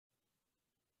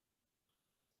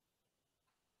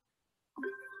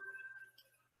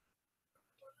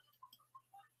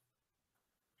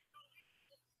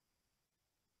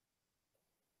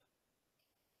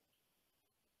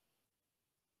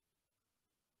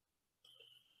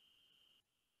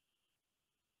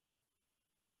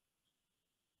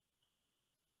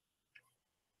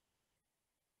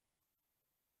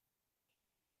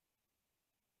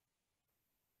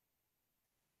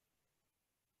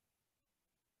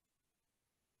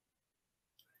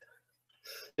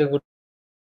good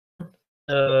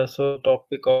everyone. So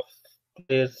topic of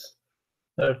today's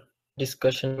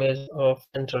discussion is of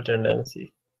central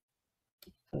tendency.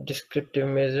 Descriptive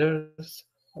measures.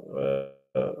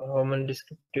 How many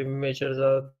descriptive measures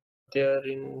are there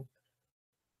in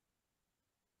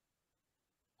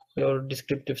your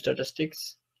descriptive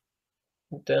statistics?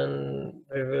 Then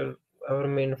our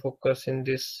main focus in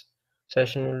this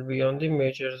session will be on the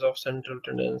measures of central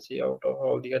tendency out of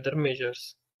all the other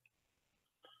measures.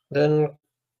 Then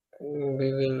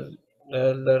we will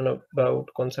learn about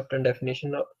concept and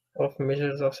definition of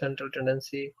measures of central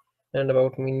tendency and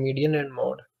about mean, median, and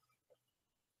mode,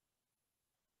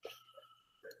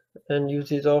 and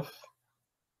uses of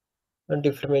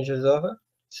different measures of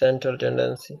central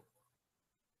tendency.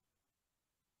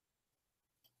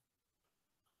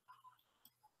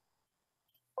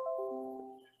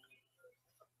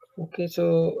 Okay,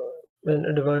 so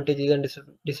advantages and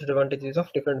disadvantages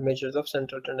of different measures of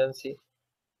central tendency.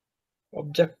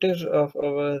 Objectives of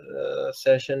our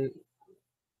session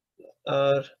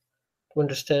are to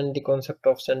understand the concept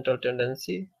of central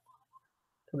tendency,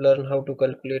 to learn how to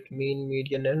calculate mean,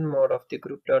 median, and mode of the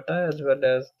group data as well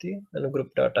as the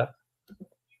ungroup data.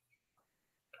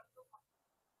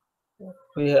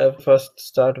 We have first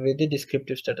start with the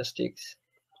descriptive statistics.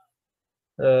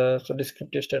 So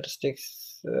descriptive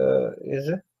statistics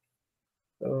is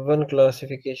one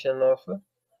classification of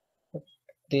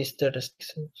these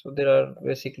statistics. So there are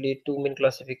basically two main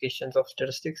classifications of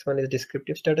statistics. One is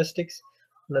descriptive statistics,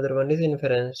 another one is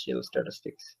inferential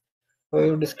statistics.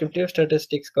 So descriptive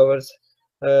statistics covers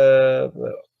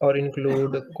or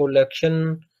include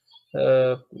collection,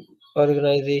 uh,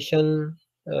 organization,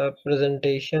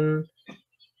 presentation,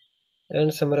 and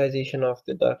summarization of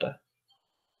the data.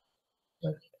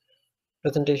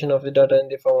 Presentation of the data in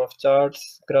the form of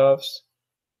charts, graphs,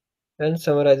 and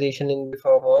summarization in the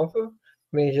form of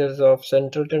measures of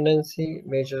central tendency,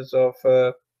 measures of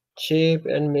shape,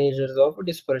 and measures of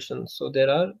dispersion. So there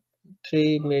are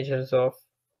three measures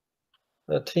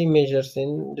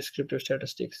in descriptive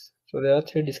statistics. So there are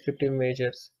three descriptive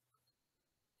measures,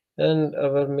 and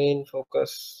our main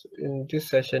focus in this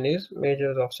session is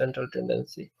measures of central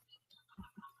tendency.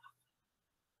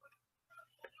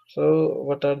 So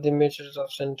what are the measures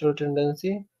of central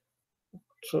tendency?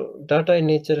 So data in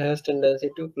nature has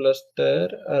tendency to cluster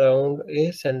around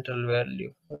a central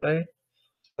value, right?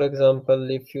 For example,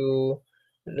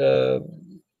 uh,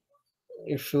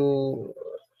 if you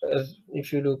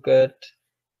if you look at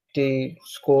the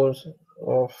scores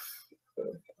of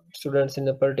students in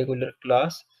a particular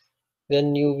class,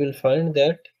 then you will find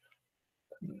that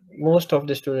most of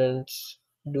the students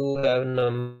do have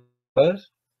numbers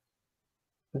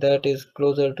that is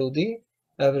closer to the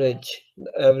average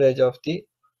of the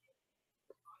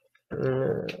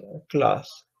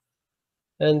class,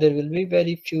 and there will be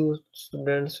very few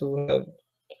students who have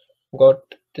got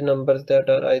the numbers that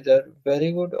are either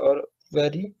very good or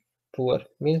very poor.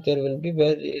 Means there will be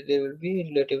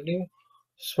relatively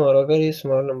small or very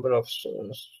small number of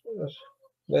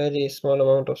very small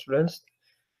amount of students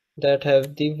that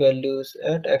have the values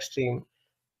at extreme.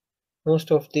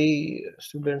 Most of the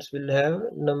students will have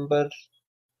number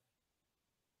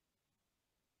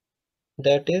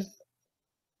that is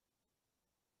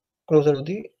closer to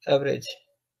the average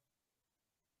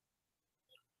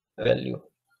value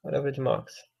or average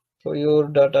marks. So your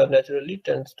data naturally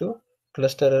tends to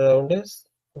cluster around us.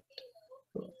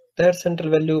 That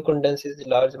central value condenses the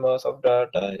large mass of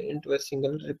data into a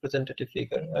single representative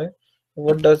figure. Right?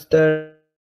 What does that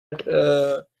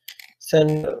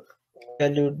central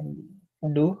value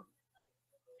do?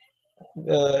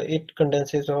 It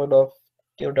condenses all of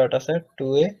your data set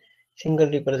to a single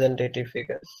representative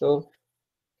figure. So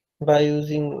by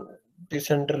using the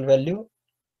central value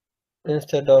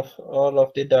instead of all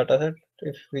of the data set,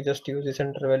 if we just use the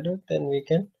central value, then we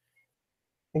can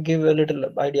give a little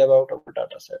idea about our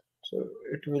data set. So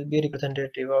it will be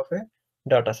representative of a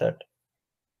data set.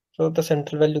 So the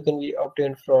central value can be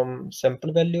obtained from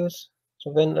sample values. So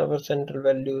when our central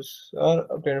values are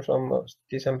obtained from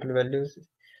the sample values,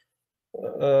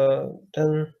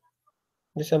 then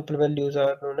the sample values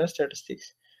are known as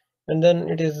statistics, and then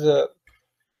it is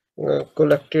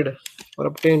collected or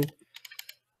obtained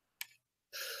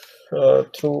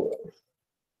through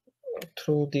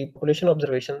the population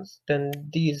observations. Then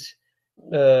these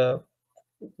uh,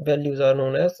 values are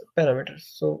known as parameters.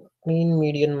 So mean,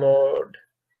 median, mode,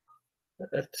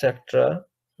 etc.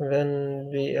 When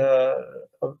we are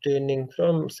obtaining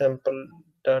from sample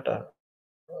data,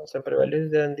 sample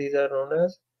values, then these are known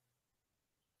as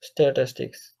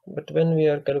statistics. But when we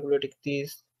are calculating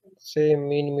these say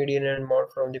mean, median, and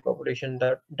mode from the population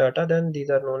data, then these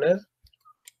are known as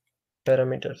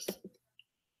parameters.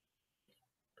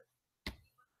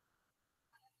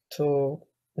 So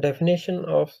definition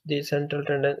of the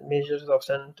measures of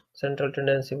central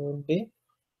tendency would be: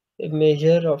 a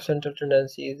measure of central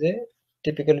tendency is a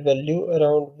typical value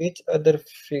around which other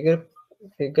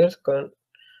figures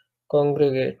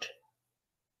congregate,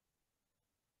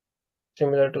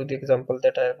 similar to the example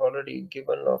that I have already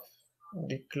given of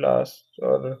the class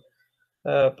or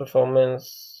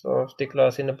performance of the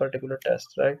class in a particular test,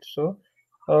 right? So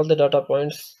all the data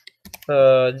points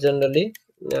generally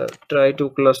try to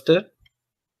cluster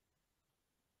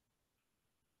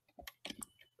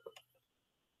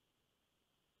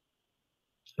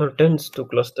or tends to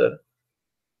cluster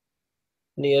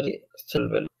near the central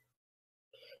value.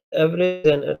 Average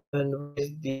and what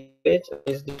is the average, what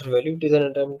is the value? It is an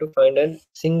attempt to find a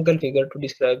single figure to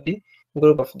describe the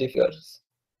group of the figures.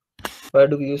 Why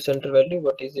do we use central value?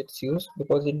 What is its use?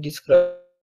 Because it describes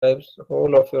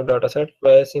whole of your data set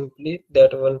by simply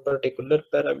that one particular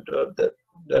parameter or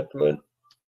that one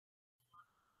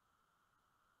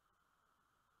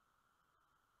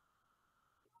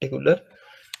particular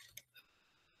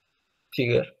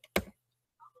figure.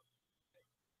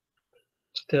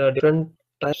 There are different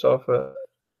types of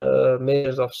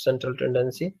measures of central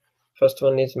tendency. First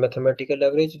one is mathematical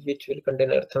average, which will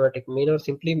contain arithmetic mean or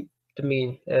simply the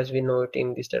mean as we know it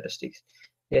in the statistics.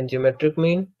 Then geometric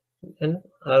mean and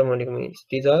harmonic means.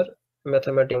 These are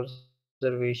mathematical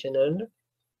observation and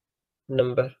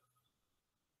number.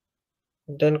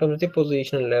 Then comes the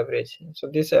positional average. So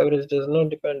this average does not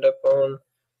depend upon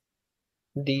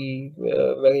the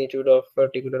magnitude of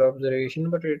particular observation,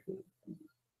 but it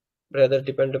rather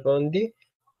depend upon the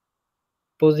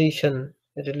position,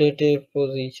 relative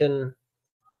position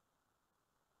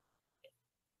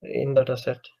in data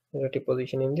set, relative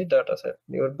position in the data set.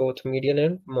 They are both median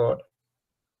and mode.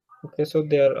 Okay, so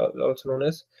they are also known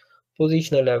as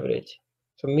positional average.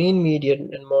 So mean, median,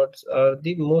 and modes are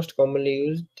the most commonly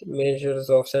used measures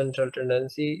of central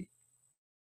tendency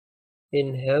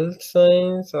in health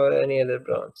science or any other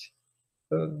branch.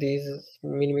 So these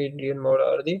mean, median, mode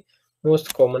are the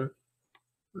most common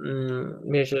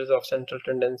measures of central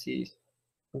tendencies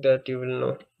that you will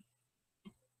know.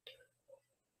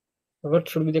 What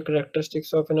should be the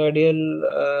characteristics of an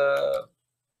ideal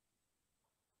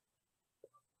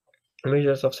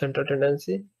measures of central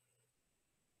tendency?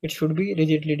 It should be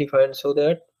rigidly defined so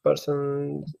that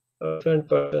different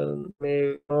person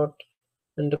may not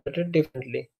interpret it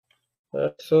differently.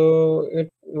 So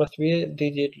it must be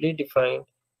rigidly defined,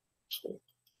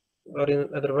 or in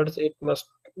other words, it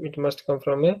must come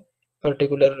from a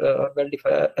particular or well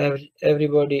defined.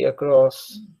 Everybody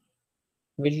across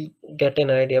will get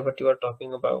an idea what you are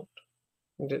talking about.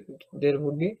 There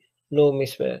would be no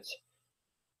mismatch,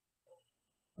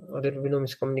 or there will be no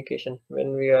miscommunication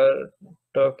when we are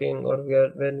talking, or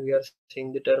when we are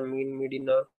saying the term mean, median,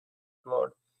 or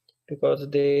mode, because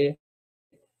they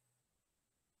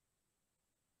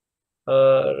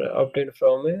are obtained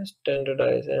from a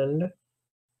standardized and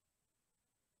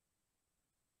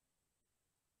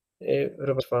a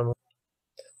robust form.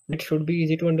 It should be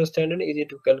easy to understand and easy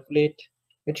to calculate.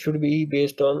 It should be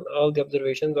based on all the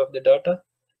observations of the data.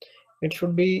 It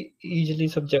should be easily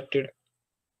subjected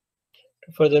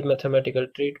to further mathematical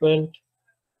treatment.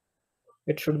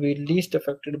 It should be least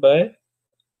affected by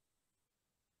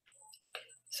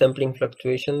sampling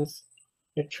fluctuations.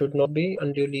 It should not be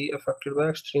unduly affected by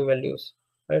extreme values.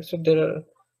 Right? So there are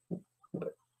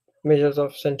measures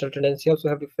of central tendency also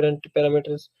have different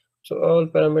parameters. So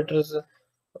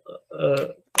uh,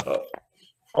 uh,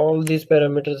 all these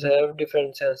parameters have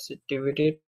different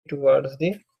sensitivity towards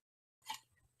the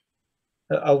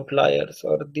outliers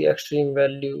or the extreme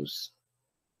values.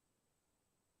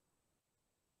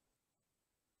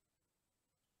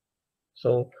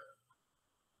 So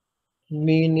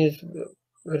mean is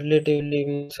relatively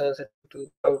more sensitive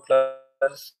to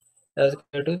outliers as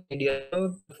compared to median.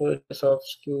 So for soft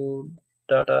skewed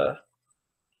data,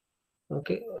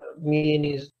 okay, median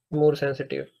is more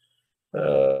sensitive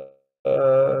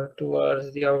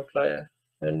towards the outlier,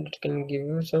 and it can give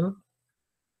you some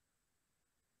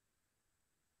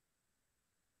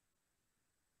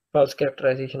false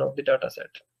characterization of the data set.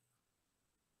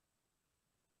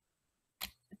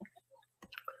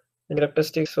 The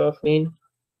characteristics of mean: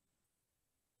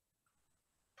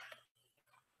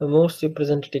 the most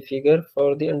representative figure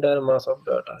for the entire mass of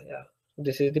data. Yeah,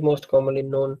 this is the most commonly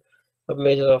known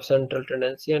measure of central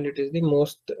tendency, and it is the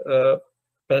most well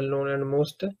known and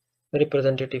most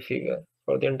representative figure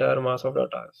for the entire mass of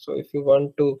data. So if you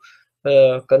want to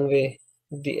convey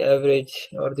the average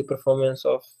or the performance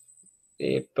of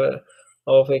a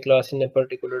class in a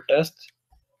particular test.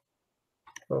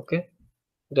 Okay,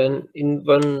 then in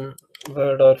one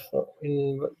word or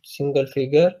in single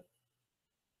figure,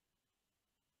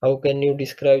 how can you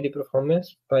describe the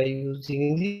performance? By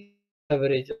using the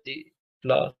average of the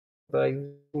class, by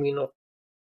using the mean of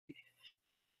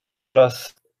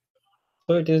class.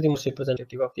 So it is the most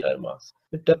representative of the entire mass.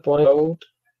 It point out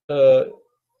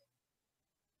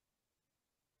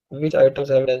which items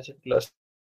have density cluster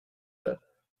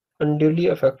unduly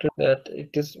affected, that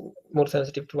it is more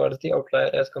sensitive towards the outlier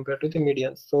as compared to the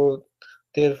median. So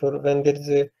therefore, when there is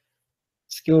a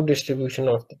skewed distribution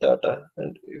of the data,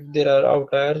 and if there are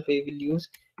outliers, we will use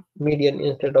median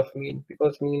instead of mean,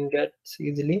 because mean gets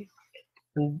easily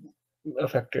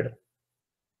affected.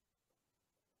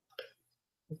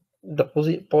 The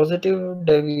positive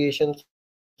deviations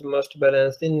must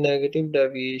balance the negative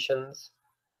deviations.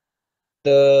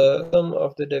 The sum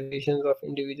of the deviations of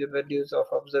individual values of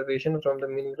observation from the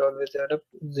mean will always add up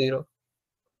 0.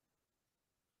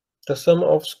 The sum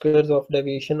of squares of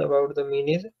deviation about the mean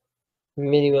is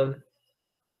minimum.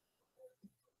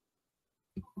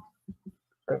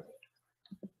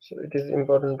 So it is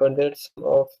important point that sum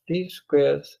of the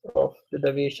squares of the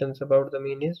deviations about the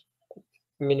mean is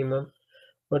minimum.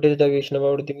 What is deviation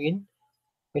about the mean?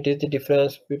 It is the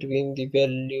difference between the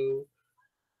value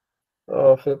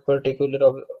of a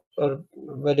particular or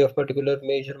value of particular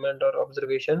measurement or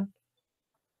observation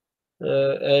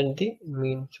and the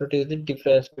mean. So it is the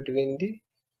difference between the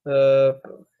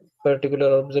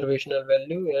particular observational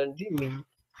value and the mean.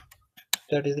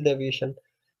 That is the deviation.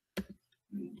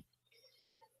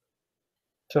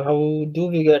 So how do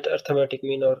we get arithmetic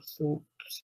mean or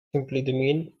simply the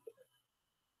mean?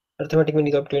 Arithmetic mean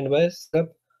is obtained by summing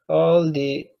up all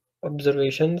the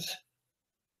observations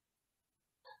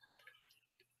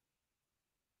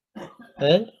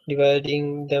and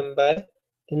dividing them by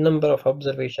the number of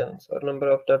observations or number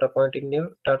of data point in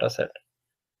your data set.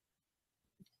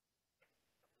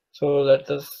 So let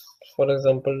us, for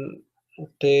example,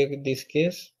 take this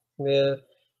case where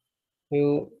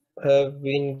you have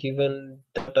been given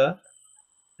data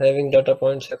having data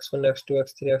points x1, x2,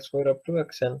 x3, x4 up to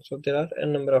xn. So there are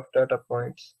n number of data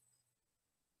points.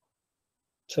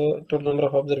 So total number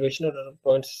of observation or data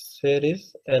points here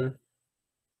is n.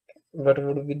 What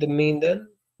would be the mean then?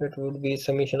 It would be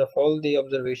summation of all the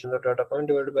observations of data point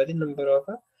divided by the number of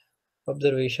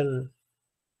observation.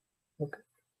 Okay.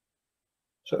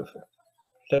 So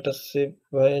let us say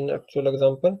by an actual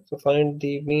example. So find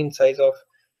the mean size of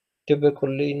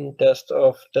tuberculin test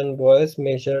of 10 boys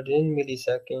measured in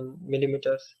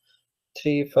millimeters.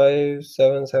 3, 5,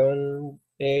 7, 7,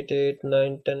 8, 8,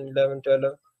 9, 10, 11,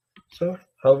 12. So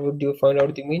how would you find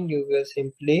out the mean? You will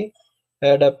simply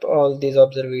add up all these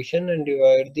observations and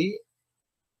divide the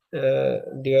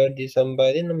sum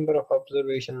by the number of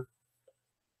observation.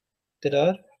 There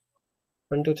are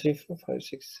 1, 2, 3, 4, 5,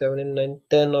 6, 7, 8, 9,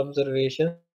 10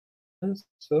 observations.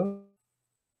 So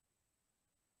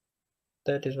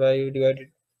that is why you divide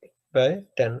it by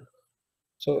 10.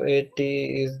 So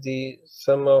 80 is the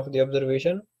sum of the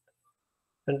observation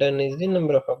and 10 is the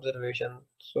number of observation.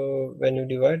 So when you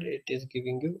divide, it is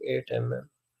giving you 8 mm.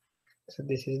 So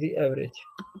this is the average.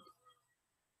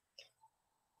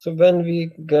 So when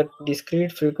we get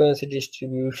discrete frequency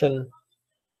distribution,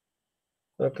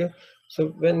 okay, so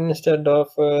when instead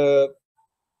of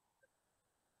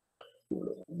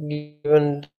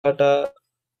given data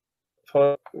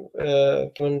for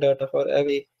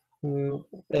every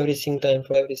single time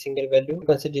for every single value,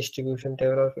 frequency distribution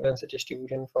table or frequency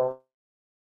distribution form,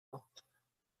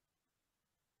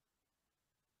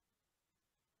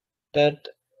 that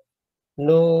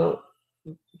no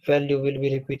value will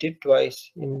be repeated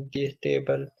twice in this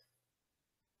table,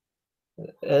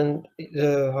 and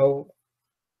how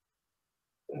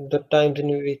the times in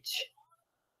which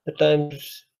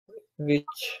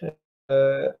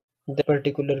the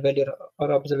particular value or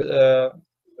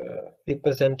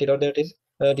represented, or that is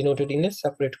denoted in a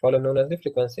separate column known as the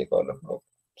frequency column.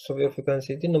 So where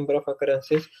frequency is the number of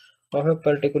occurrences of a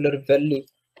particular value,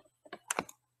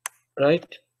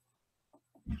 right?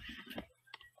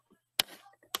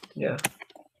 Yeah.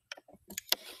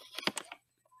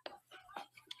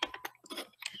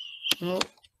 So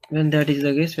when that is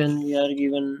the case, when we are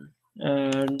given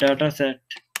data set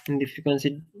in the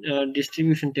frequency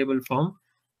distribution table form,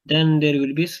 then there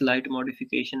will be slight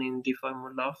modification in the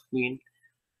formula of mean.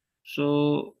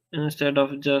 So instead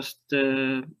of just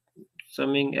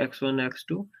summing x1,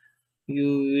 x2,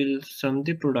 you will sum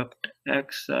the product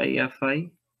xi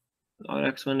fi or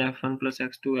x1 f1 plus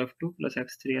x2 f2 plus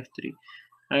x3 f3.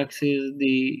 X is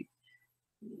the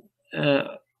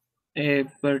a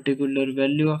particular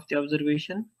value of the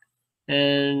observation,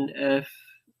 and f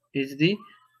is the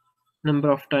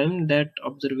number of time that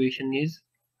observation is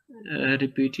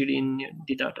repeated in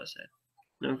the data set.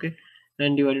 Okay,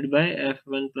 and divided by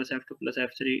f1 plus f2 plus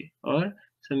f3, or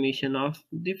summation of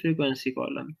the frequency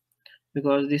column,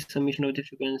 because this summation of the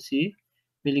frequency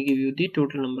will give you the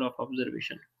total number of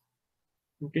observation.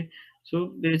 Okay,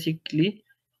 so basically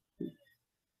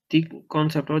the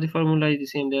concept or the formula is the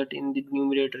same, that in the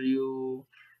numerator you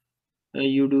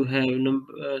do have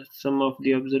some of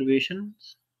the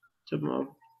observations, some of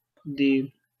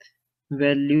the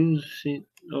values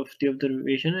of the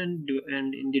observation, and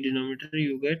in the denominator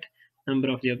you get number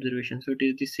of the observations, so it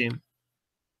is the same.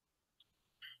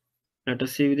 Let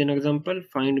us see with an example.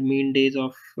 Find mean days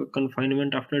of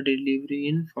confinement after delivery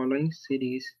in following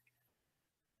series.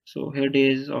 So here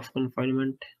days of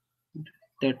confinement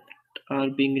that are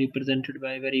being represented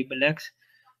by variable x.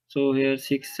 So here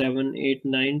 6, 7, 8,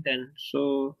 9, 10.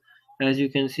 So as you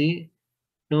can see,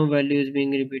 no value is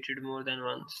being repeated more than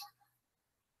once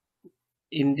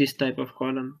in this type of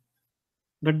column.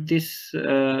 But these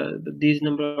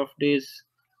number of days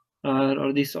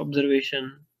or this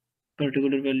observation,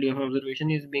 particular value of observation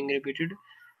is being repeated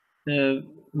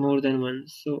more than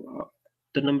once. So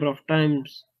the number of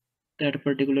times that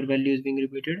particular value is being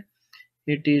repeated,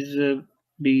 it is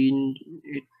being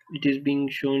it is being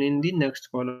shown in the next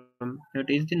column, that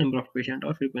is the number of patient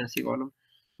or frequency column.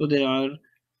 So there are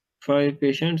 5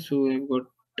 patients who have got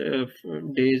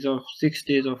days of 6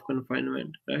 days of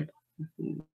confinement, right?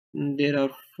 There are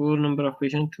 4 number of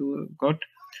patients who have got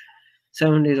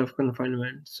 7 days of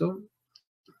confinement. So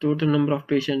total number of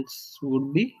patients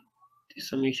would be the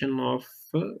summation of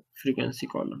frequency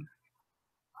column.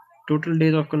 Total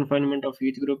days of confinement of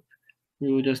each group,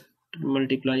 you just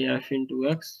multiply f into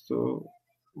x, so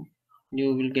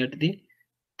you will get the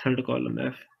third column,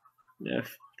 f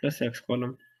plus x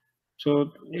column.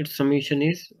 So its summation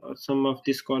is, or sum of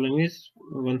this column is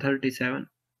 137.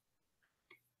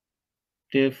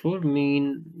 Therefore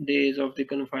mean days of the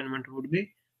confinement would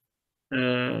be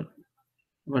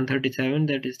 137,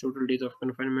 that is total days of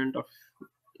confinement of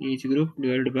each group,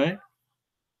 divided by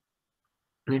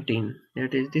 18,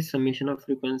 that is the summation of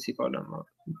frequency column,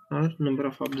 or number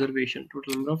of observation,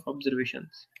 total number of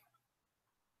observations.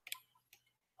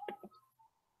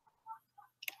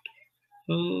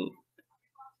 So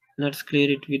let's clear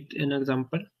it with an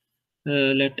example.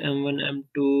 Let m1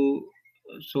 m2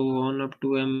 so on up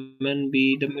to mn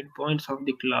be the midpoints of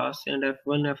the class, and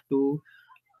f1 f2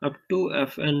 up to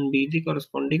fn be the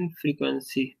corresponding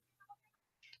frequency.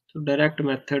 So direct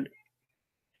method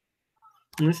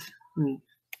is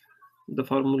the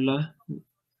formula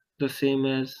the same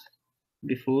as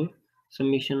before.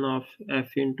 Summation of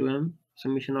f into m,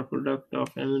 summation of product of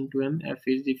m into m. F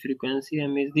is the frequency,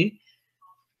 m is the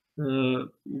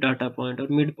data point or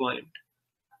midpoint.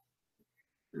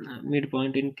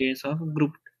 Midpoint in case of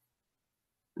grouped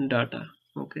data.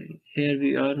 Okay, here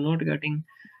we are not getting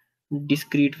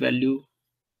discrete value,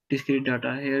 discrete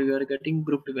data. Here we are getting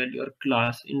grouped value or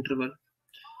class interval.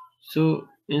 So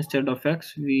instead of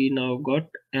x, we now got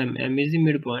m. M is the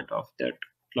midpoint of that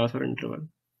class or interval.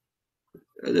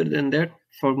 Other than that,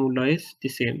 formula is the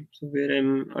same. So where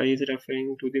I is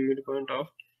referring to the midpoint of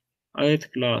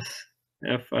ith class,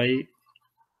 fi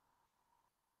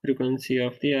frequency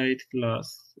of the ith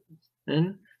class,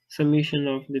 and summation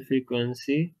of the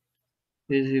frequency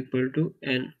is equal to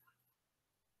n,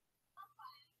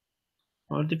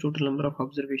 or the total number of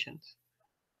observations.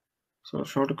 So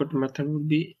shortcut method would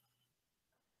be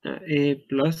a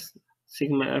plus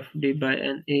sigma fd by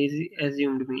n. A is the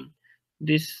assumed mean.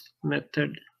 This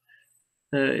method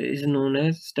is known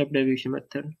as step deviation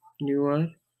method.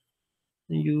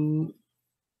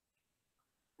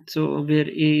 So where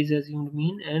a is assumed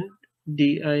mean and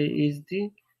di is the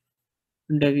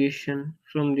deviation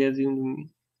from the assumed mean,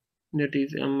 that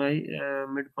is mi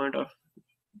midpoint of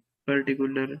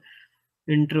particular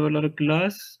interval or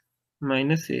class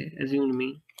minus a assumed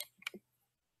mean.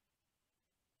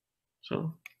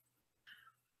 So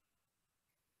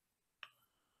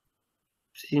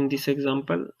in this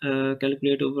example,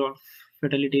 calculate overall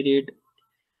fatality rate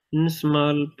in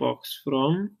smallpox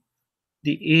from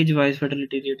the age-wise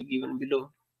fatality rate given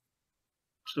below.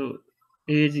 So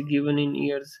age given in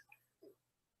years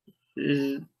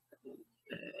is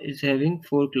having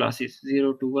 4 classes: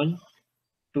 0 to 1,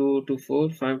 2 to 4,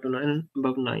 5 to 9, and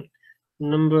above 9.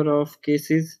 Number of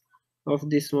cases of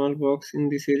the smallpox in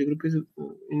this age group is,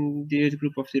 in the age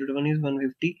group of 0 to 1 is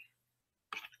 150.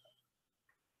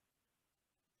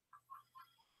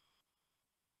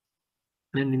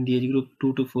 And in the age group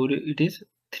 2 to 4 it is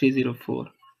 304.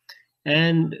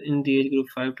 And in the age group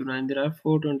 5 to 9 there are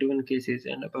 421 cases,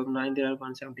 and above 9 there are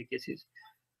 170 cases.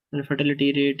 And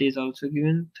fatality rate is also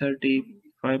given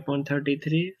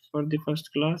 35.33 for the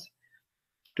first class,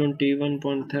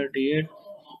 21.38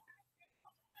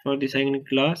 for the second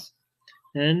class,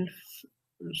 and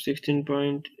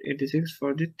 16.86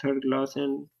 for the third class,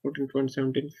 and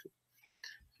 14.17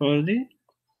 for the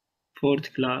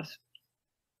fourth class.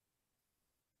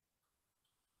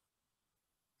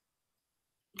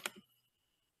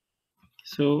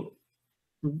 So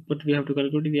what we have to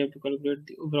calculate,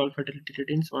 the overall fertility rate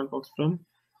in smallpox from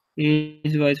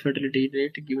age-wise fertility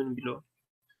rate given below.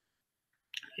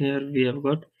 Here we have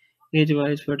got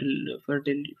age-wise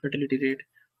fertility rate.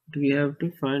 We have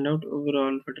to find out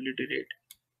overall fertility rate.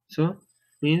 So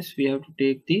means we have to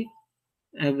take the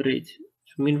average.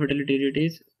 So mean fertility rate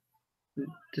is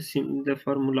the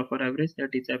formula for average,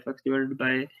 that is fx divided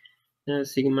by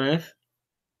sigma f.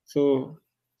 So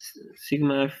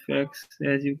sigma fx,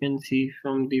 as you can see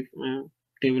from the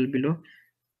table below,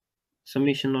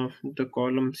 summation of the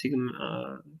column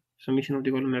summation of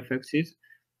the column fx is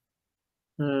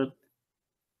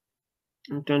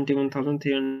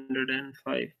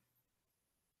 21,305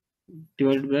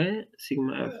 divided by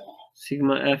sigma f.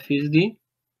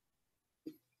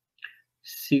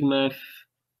 Sigma f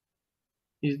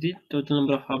is the total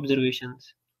number of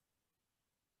observations.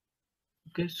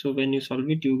 Okay, so when you solve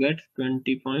it, you get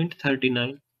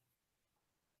 20.39.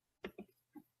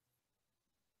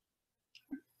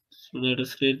 So let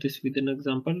us create this with an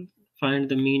example. Find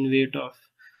the mean weight of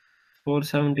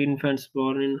 470 infants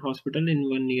born in hospital in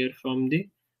 1 year from the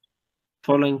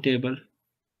following table.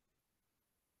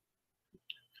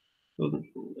 So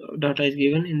data is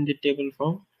given in the table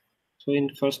form. So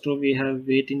in first row we have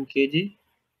weight in kg,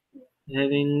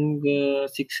 having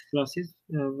 6 classes,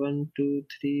 1, 2,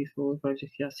 3, 4, 5,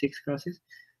 6, yeah, 6 classes.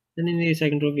 Then in the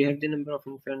second row we have the number of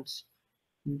infants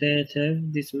that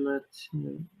have this much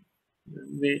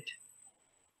weight.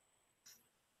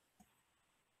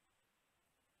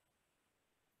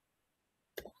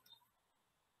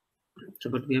 So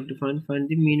but we have to find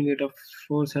the mean weight of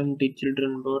 470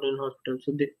 children born in hospital.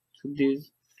 So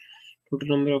these total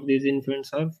number of these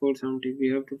infants are 470. We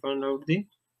have to find out the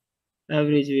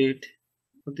average weight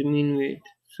of the mean weight.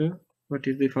 So what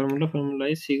is the formula? Formula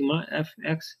is sigma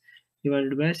fx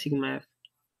divided by sigma f.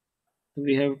 So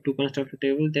we have to construct a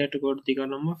table that got the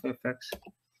column of fx.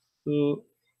 So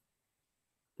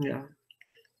yeah,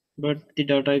 but the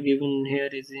data given here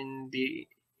is in the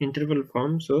interval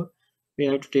form, so we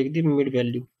have to take the mid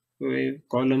value. So a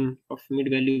column of mid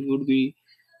value would be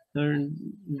uh,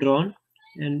 drawn,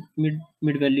 and mid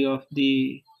value of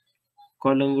the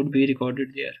column would be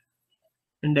recorded there,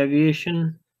 and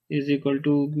deviation is equal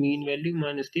to mean value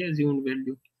minus the assumed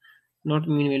value, not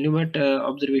mean value but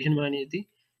observation minus the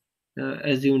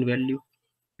assumed value,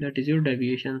 that is your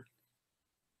deviation,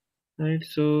 right?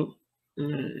 So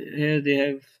here they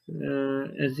have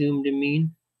assumed the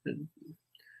mean.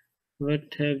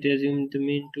 What have they assumed the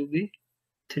mean to be?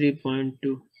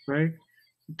 3.2, right?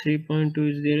 3.2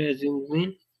 is their assumed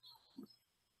mean.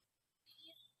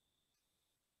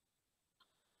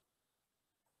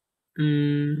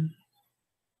 Mm,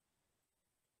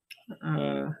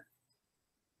 uh,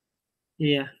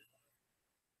 yeah.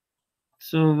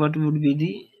 So what would be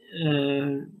the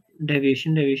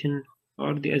deviation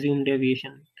or the assumed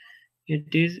deviation?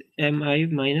 It is mi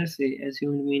minus a.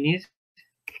 Assumed mean is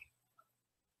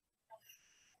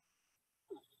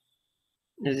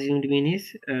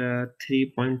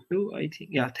 3.2. I think,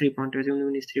 yeah, 3.2. Assumed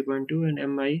mean is 3.2, and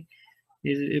mi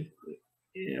is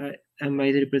mi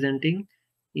is representing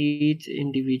each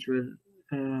individual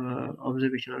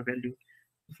observational value.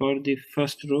 For the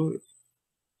first row,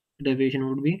 deviation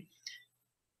would be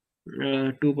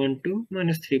 2.2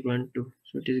 minus 3.2,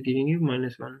 so it is giving you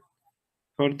 -1.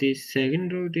 For the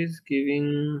second row, it is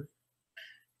giving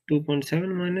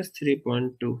 2.7 minus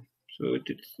 3.2, so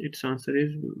its answer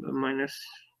is minus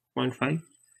 0.5,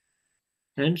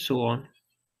 and so on.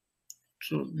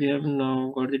 So we have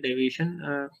now got the deviation.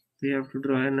 We have to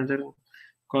draw another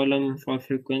column for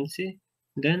frequency,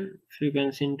 then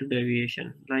frequency into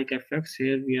deviation. Like fx,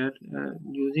 here we are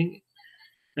using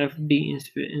fd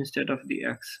instead of the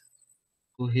x.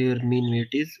 So here mean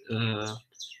weight is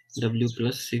w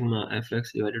plus sigma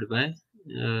fx divided by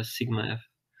sigma f,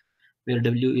 where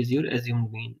w is your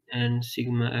assumed mean and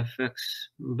sigma fx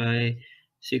by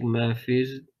sigma f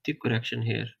is the correction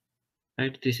here,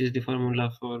 right? This is the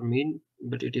formula for mean,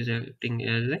 but it is acting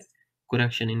as a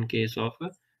correction in case of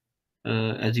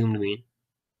assumed mean.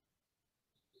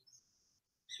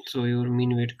 So your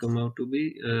mean weight come out to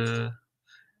be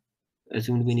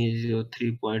assumed mean is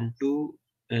 3.2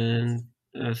 and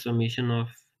summation of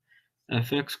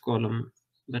fx column,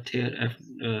 but here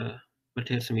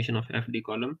summation of fd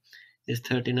column is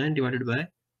 39 divided by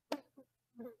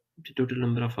the total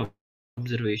number of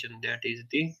observation, that is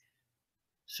the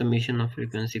summation of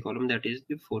frequency column, that is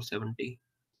the 470.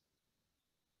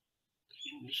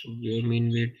 So your mean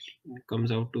weight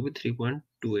comes out to be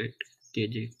 3.28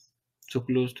 kg, so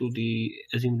close to the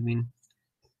assumed mean,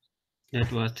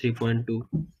 that was 3.2.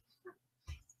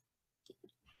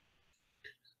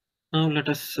 Now let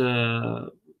us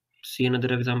see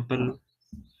another example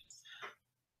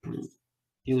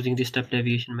using the step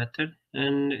deviation method,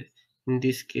 and in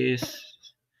this case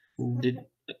the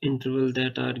interval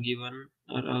that are given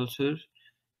are also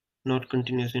not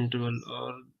continuous interval,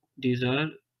 or these are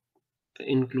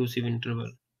inclusive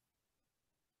interval.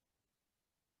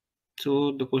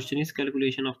 So the question is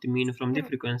calculation of the mean from the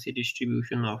frequency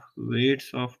distribution of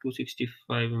weights of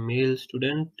 265 male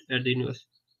student at the university.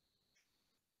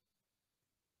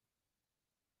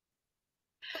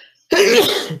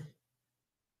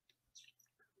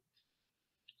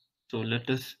 So let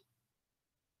us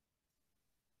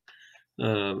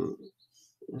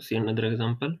see another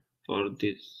example for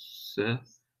this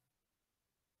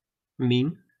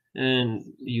mean and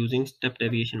using step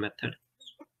deviation method.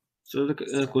 So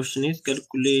the question is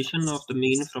calculation of the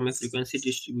mean from a frequency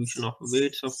distribution of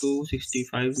weights of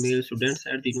 265 male students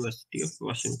at the University of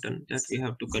Washington, that we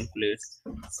have to calculate,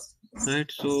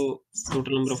 right? So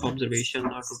total number of observation or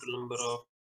total number of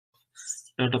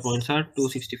data points are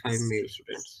 265 male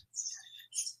students.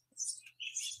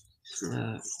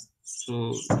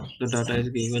 So the data is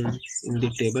given in the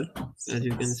table, as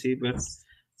you can see, but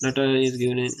data is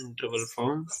given in interval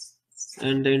form,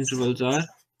 and the intervals are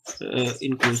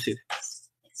inclusive,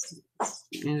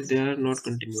 means they are not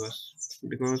continuous,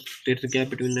 because there's a gap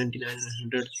between 99 and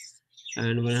 100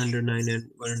 and 109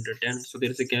 and 110. So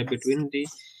there's a gap between the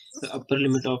upper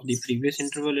limit of the previous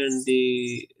interval and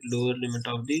the lower limit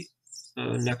of the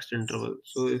next interval.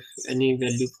 So if any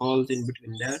value falls in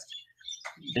between that,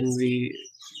 then we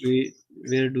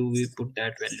where do we put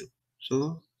that value?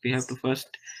 So we have to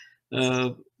first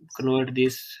convert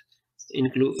this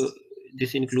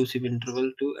inclusive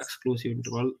interval to exclusive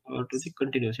interval, or to the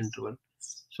continuous interval.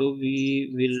 So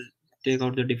we will take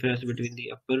out the difference between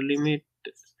the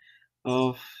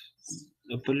of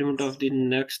upper limit of the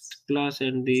next class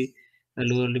and the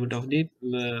lower limit of the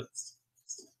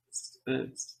uh,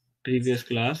 previous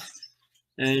class,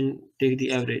 and take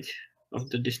the average of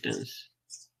the distance.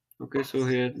 Okay, so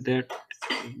here that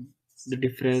the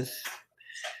difference,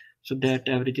 so that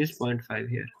average is 0.5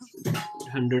 here.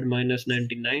 100 minus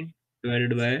 99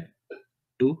 divided by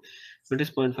 2, that is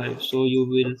 0.5. So you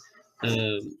will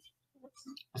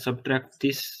subtract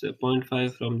this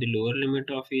 0.5 from the lower limit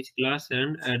of each class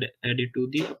and add it to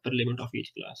the upper limit of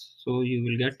each class. So you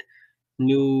will get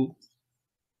new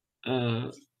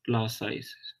class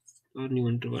size or new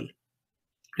interval.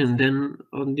 And then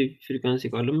on the frequency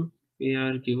column, we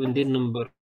are given the number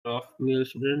of male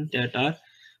students that are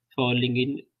falling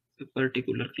in a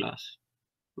particular class,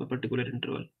 a particular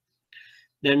interval.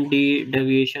 Then the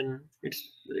deviation, it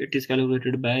is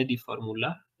calculated by the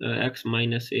formula x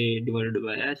minus a divided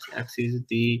by h. X is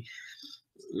the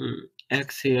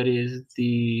x here is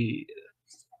the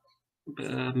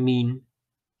mean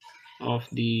of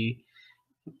the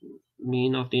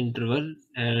interval,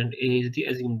 and a is the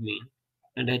assumed mean,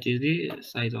 and h is the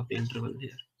size of the interval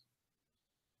here.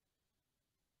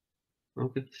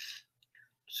 Okay,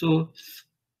 so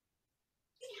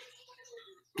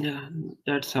yeah,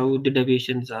 that's how the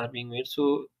deviations are being made.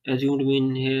 So assumed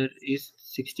mean here is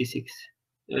 66,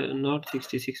 not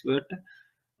 66, but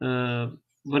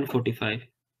 145.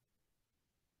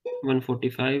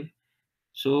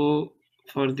 So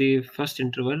for the first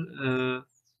interval,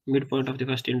 midpoint of the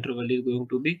first interval is going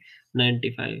to be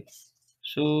 95.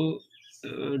 So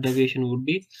deviation would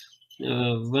be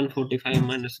 145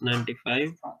 minus 95,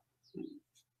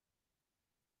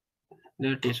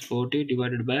 that is 40,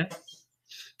 divided by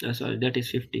sorry, that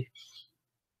is 50.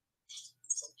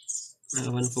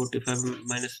 145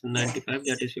 minus 95,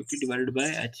 that is 50, divided by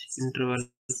h interval.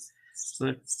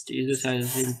 What is the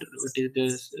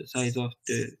size of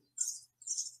the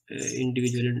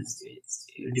individual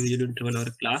interval or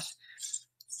class?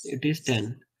 It is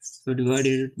 10. So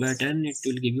divided it by 10, it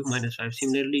will give you -5.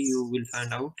 Similarly, you will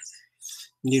find out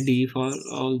the d for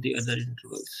all the other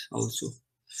intervals also.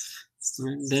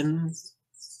 And then,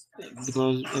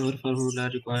 because our formula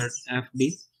required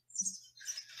fd,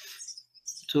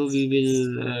 so we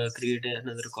will create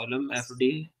another column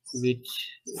fd, which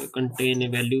contain a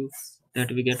value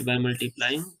that we get by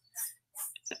multiplying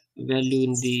value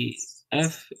in the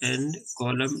F and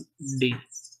column D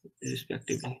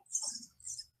respectively.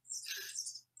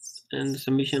 And the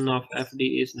summation of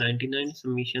FD is 99.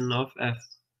 Summation of F,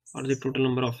 or the total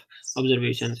number of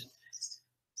observations,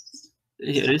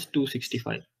 here is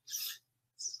 265.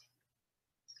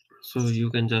 So you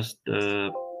can just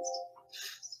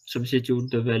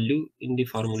substitute the value in the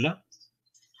formula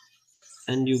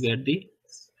and you get the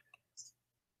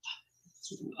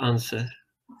answer,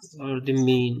 or the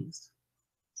mean,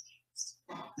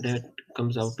 that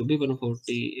comes out to be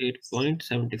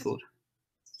 148.74.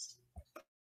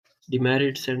 The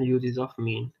merits and uses of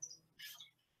mean.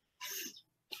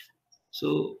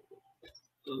 So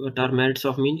what are merits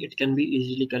of mean? It can be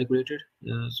easily calculated.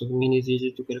 So mean is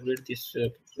easy to calculate. This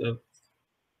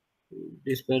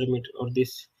parameter, or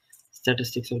this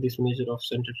statistics, or this measure of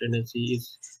central tendency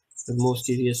is the most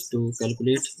easiest to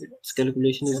calculate. Its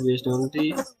calculation is based on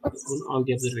all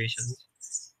the observations.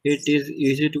 It is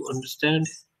easy to understand.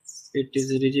 It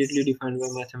is rigidly defined by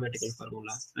mathematical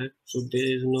formula. Right? So there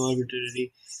is no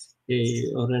arbitrary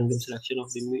or random selection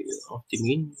of the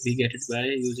mean. We get it by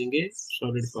using a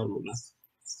solid formula.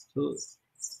 So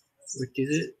it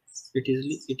is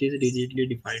rigidly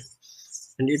defined,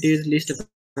 and it is least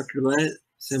affected by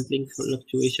sampling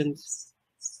fluctuations.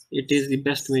 It is the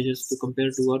best measures to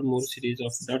compare two or more series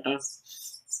of data.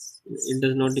 It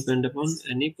does not depend upon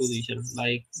any position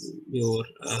like your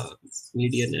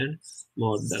median and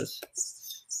mode does.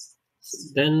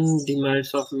 Then the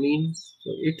merits of mean.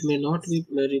 So it may not be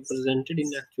represented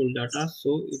in actual data,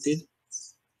 so it is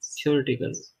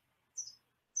theoretical.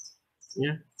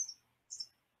 Yeah,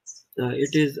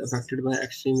 it is affected by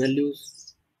extreme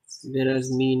values,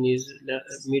 whereas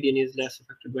median is less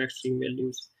affected by extreme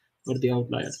values or the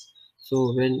outliers.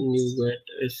 So when you get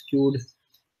a skewed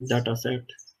data set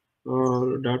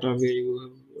or data where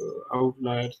you have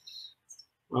outliers,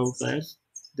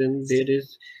 then there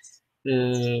is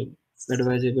uh,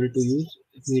 advisable to use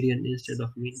median instead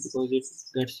of mean, because it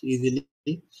gets easily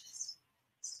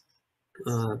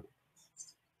uh,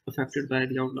 affected by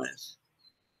the outliers.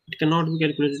 It cannot be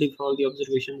calculated if all the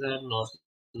observations are not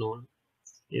known.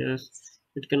 Yes,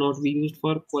 it cannot be used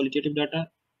for qualitative data,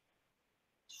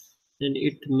 and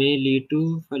it may lead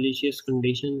to fallacious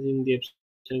conditions in the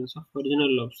absence of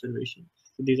original observation.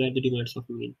 So these are the demands of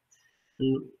mean.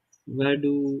 And why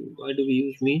do we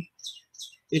use mean?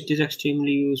 It is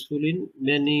extremely useful in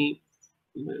many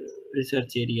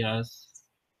research areas,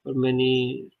 or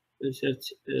many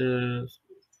research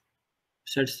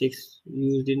statistics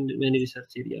used in many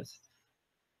research areas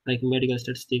like medical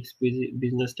statistics,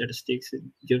 business statistics,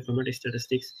 geoinformatics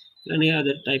statistics, any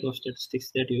other type of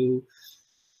statistics um,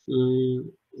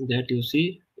 that you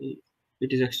see.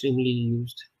 It is extremely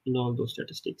used in all those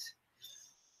statistics.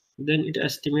 Then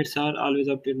estimates are always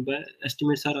obtained by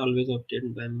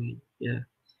mean. Yeah.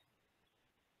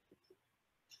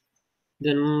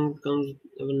 Then comes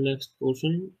our next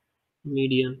portion,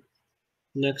 median.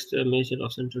 Next measure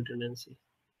of central tendency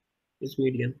is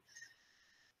median.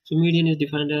 So median is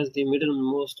defined as the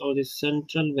middlemost or the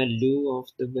central value of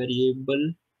the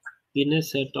variable in a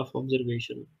set of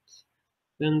observations.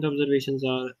 When the observations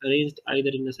are arranged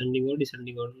either in ascending or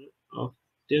descending order of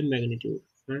their magnitude.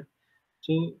 Right?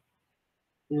 So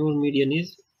your median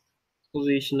is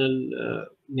positional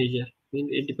measure. I mean,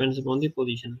 it depends upon the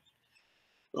position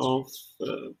of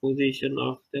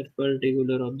that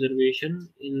particular observation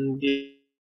in the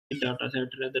data set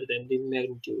rather than the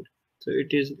magnitude. So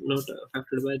it is not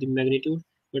affected by the magnitude,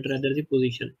 but rather the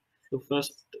position. So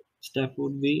first step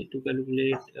in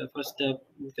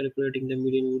calculating the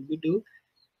median would be to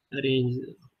arrange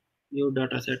your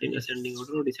data set in ascending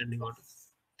order or descending order.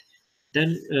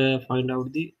 Then find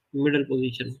out the middle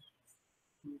position,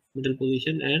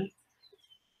 and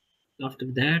after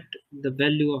that the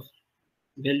value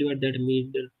at that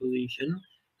middle position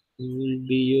will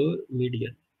be your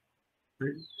median.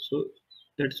 Right? So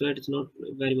that's why it's not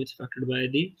very much affected by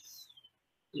the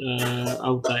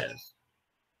outliers,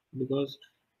 because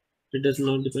it does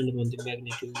not depend upon the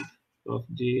magnitude of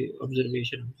the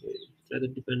observation. It rather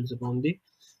depends upon the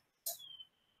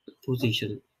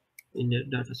position in the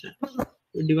data set.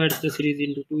 It divides the series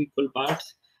into two equal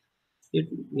parts. It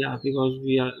Yeah,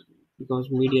 because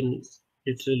median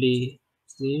literally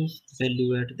means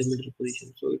value at the middle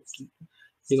position. So it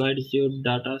divides your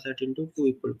data set into two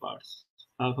equal parts.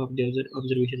 Half of the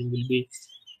observation will be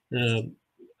uh,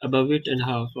 above it, and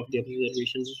half of the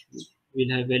observations will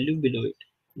have value below it.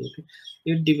 Okay,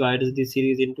 it divides the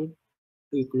series into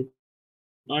two equal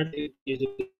parts. It is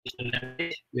your positional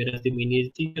average, whereas the mean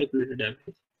is the calculated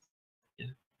average.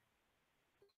 Yeah.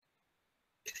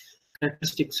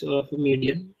 Characteristics of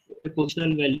median: a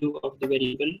positional value of the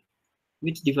variable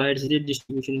which divides the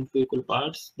distribution into equal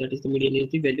parts. That is, the median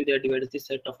is the value that divides the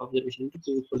set of observation into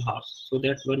two equal halves. So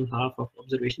that one half of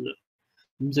observations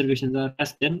are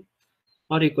less than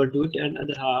or equal to it, and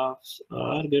other halves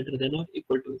are greater than or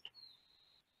equal to it.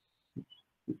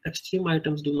 Extreme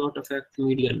items do not affect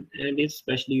median and is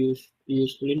especially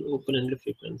useful in open-ended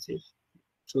frequencies.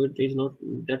 So it is not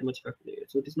that much affected.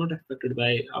 So it is not affected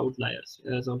by outliers,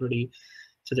 as already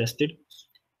suggested.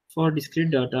 For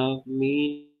discrete data,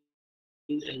 mean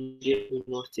and median do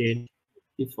not change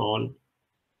if fall.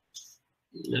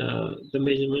 The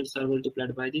measurements are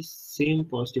multiplied by the same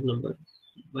positive number.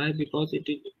 Why? Because it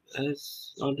is,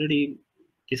 as already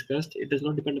discussed, it does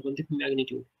not depend upon the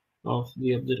magnitude of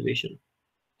the observation.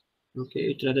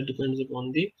 Okay, it rather depends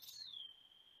upon the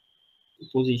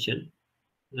position,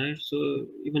 right? So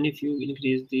even if you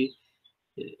increase the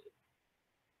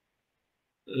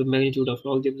magnitude of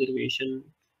all the observation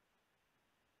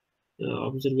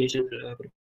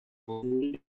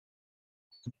proportion,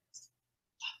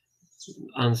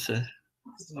 answer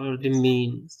or the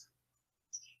mean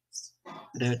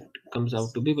that comes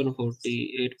out to be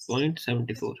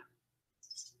 148.74.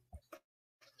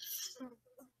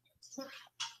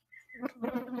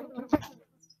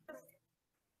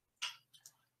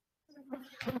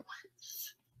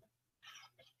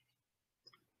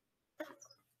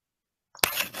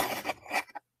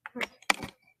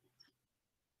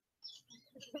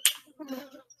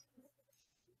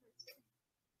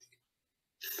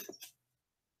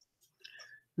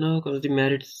 Now comes the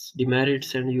merits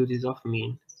and uses of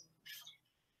mean.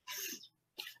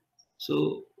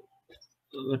 So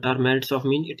what are merits of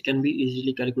mean? It can be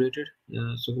easily calculated.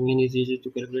 So mean is easy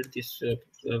to calculate.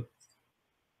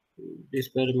 This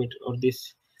parameter or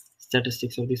this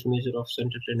statistics or this measure of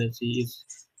central tendency is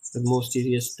the most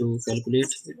easiest to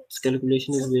calculate. Its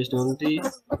calculation is based on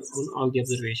all the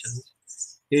observations.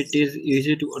 It is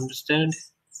easy to understand.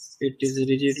 It is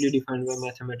rigidly defined by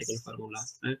mathematical formula,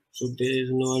 right? So there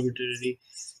is no arbitrary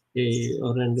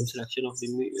or random selection of the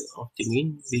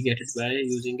mean. We get it by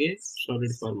using a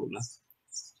solid formula.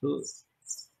 So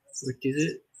it is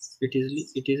a, it is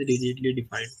rigidly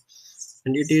defined,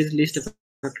 and it is least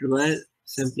affected by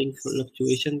sampling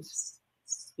fluctuations.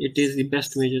 It is the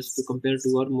best measures to compare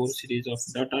two or more series of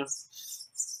data.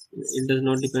 It does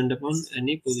not depend upon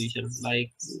any position like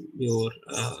your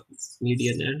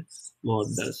median and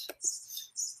mode does.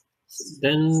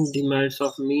 Then the merits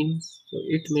of mean. So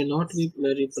it may not be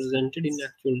represented in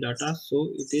actual data,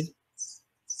 so it is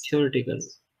theoretical.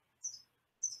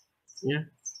 Yeah,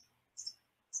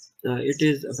 it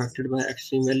is affected by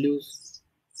extreme values,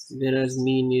 whereas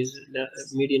median is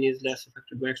less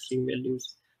affected by extreme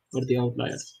values or the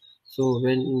outliers. So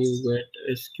when you get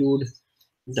a skewed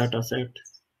data set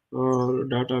or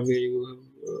data where you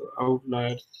have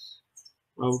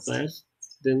outliers,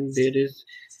 then there is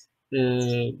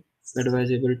uh,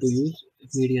 advisable to use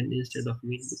median instead of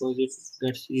mean, because it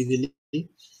gets easily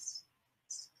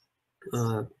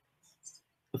uh,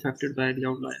 affected by the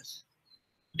outliers.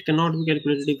 It cannot be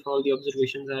calculated if all the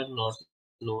observations are not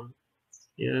known.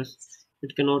 Yes,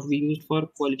 it cannot be used for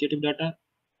qualitative data,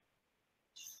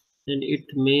 and it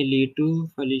may lead to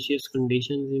fallacious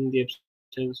conditions in the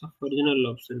absence of original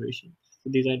observation. So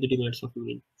these are the demerits of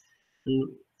mean. And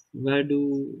why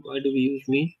do we use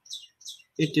mean?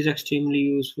 It is extremely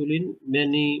useful in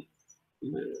many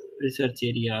research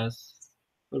areas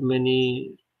or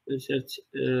many research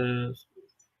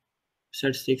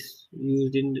statistics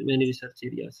used in many research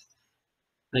areas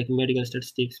like medical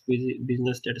statistics,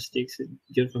 business statistics,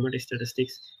 geoinformatics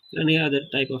statistics, any other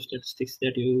type of statistics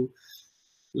um,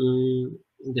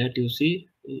 that you see.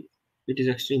 It is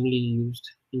extremely used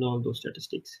in all those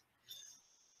statistics.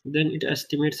 Then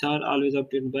estimates are always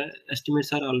obtained by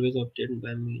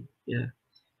mean. Yeah.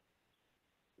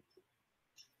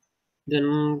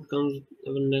 Then comes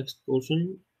our next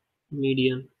portion,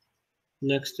 median.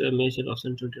 Next measure of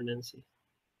central tendency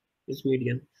is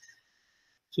median.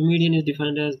 So median is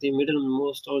defined as the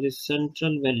middlemost or the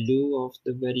central value of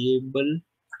the variable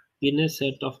in a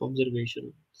set of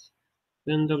observations.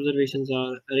 When the observations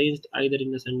are arranged either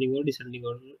in ascending or descending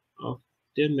order of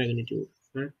their magnitude.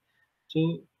 Right?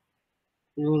 So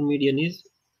your median is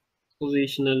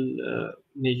positional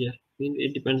measure.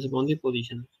 It depends upon the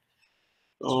position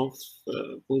of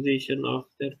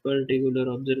that particular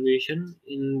observation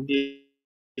in the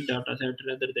data set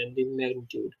rather than the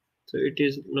magnitude. So it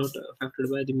is not affected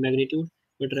by the magnitude,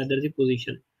 but rather the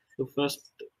position. So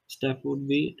first step would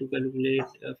be to calculate.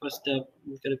 First step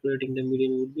in calculating the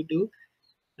median would be to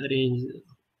arrange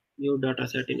your data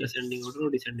set in ascending order or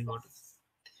descending order.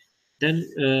 Then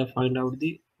find out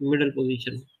the middle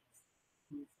position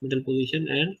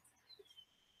and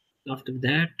After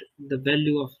that, the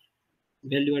value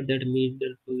at that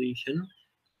middle position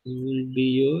will be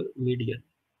your median,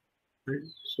 right?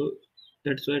 So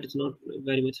that's why it's not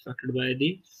very much affected by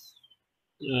the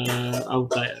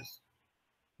outliers,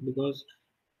 because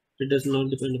it does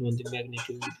not depend upon the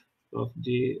magnitude of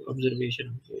the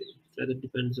observation. It rather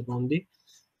depends upon the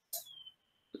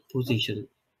position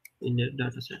in a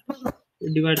data set.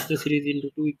 It divides the series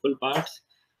into two equal parts.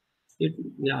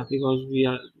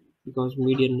 Because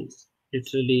median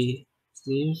literally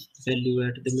means value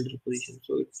at the middle position.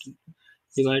 So it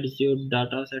divides your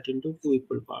data set into two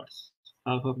equal parts.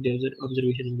 Half of the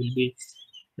observation will be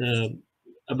uh,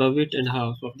 above it, and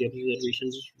half of the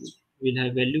observations will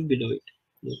have value below it.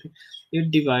 Okay. It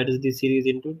divides the series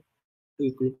into two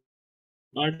equal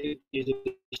parts. It is the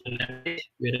positional average,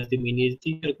 whereas the mean is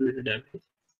the calculated average.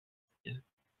 Yeah.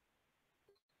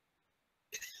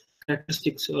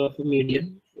 Characteristics of a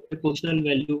median: a positional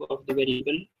value of the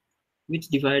variable which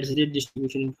divides the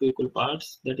distribution into equal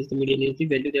parts. That is, the median is the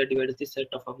value that divides the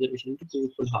set of observation into two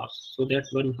equal halves. So that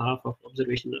one half of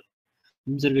observations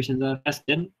are less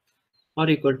than or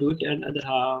equal to it, and other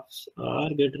halves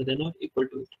are greater than or equal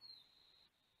to it.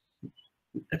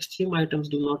 Extreme items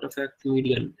do not affect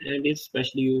median and is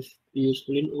especially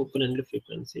useful in open-ended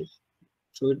frequencies.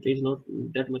 So it is not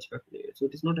that much affected. So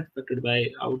it is not affected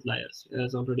by outliers,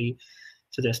 as already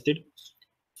suggested.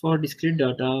 For discrete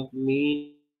data,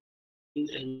 mean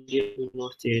and median do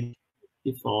not change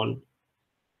if all.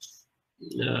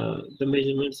 The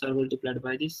measurements are multiplied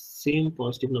by the same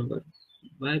positive number.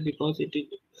 Why? Because it is,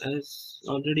 as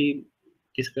already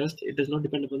discussed, it does not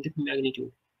depend upon the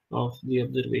magnitude of the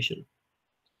observation.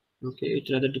 Okay, it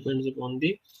rather depends upon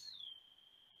the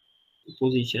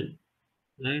position,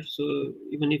 right? So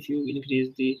even if you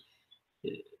increase the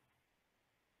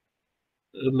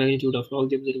magnitude of all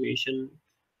the observation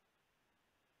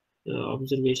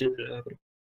proportion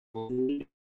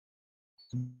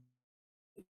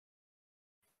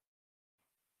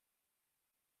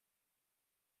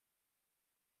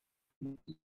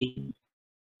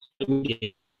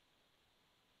median.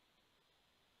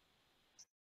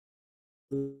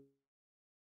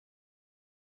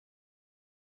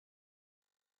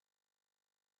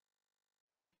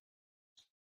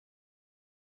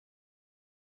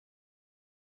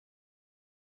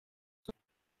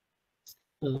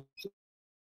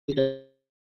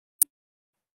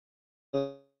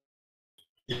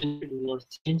 And do not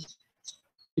change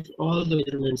if all the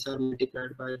measurements are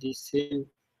multiplied by the same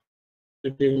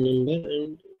number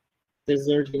and the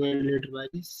result divided later by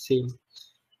the same. In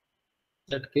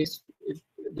that case,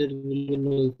 there will be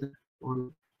no impact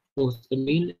on both the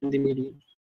mean and the median.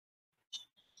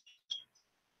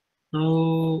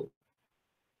 Now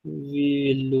we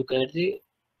will look at the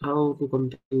how to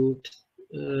compute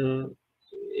uh,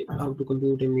 a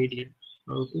median,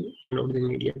 how to find out the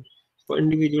median for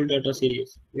individual data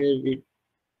series where we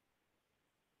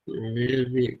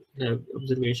have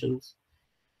observations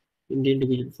in the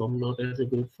individual form, not as a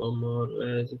group form or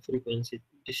as a frequency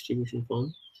distribution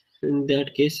form. In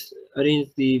that case, arrange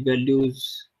the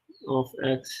values of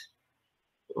x,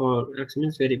 or x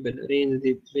means variable. Arrange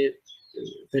the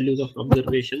values of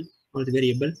observation or the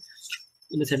variable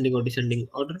in ascending or descending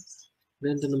order.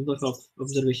 When the number of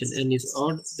observation n is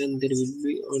odd, then there will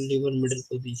be only one middle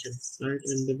position, right?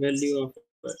 And the value at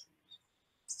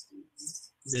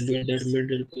that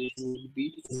middle position will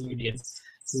be the median.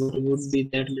 What would be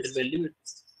that middle value?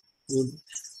 Would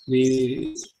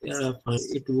be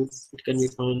it can be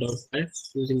found out by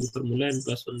using the formula n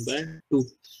plus 1 by 2.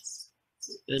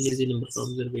 N is the number of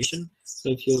observation.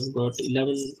 So if you have got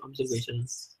 11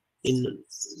 observations in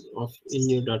in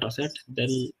your data set, then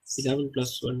 11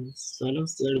 plus 1 12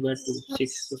 divided by 2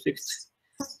 6. So sixth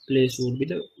place would be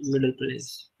the middle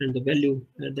place, and the value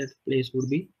at that place would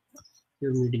be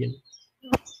your median.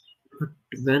 But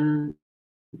when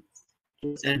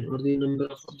n, or the number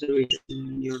of observations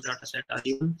in your data set, are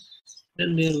even,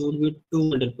 then there would be two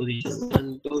middle positions,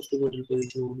 and those two middle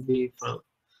positions would be found.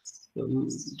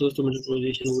 Those two middle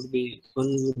positions would be,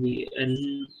 one would be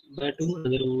n by 2,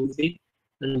 another one would be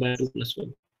n by 2 plus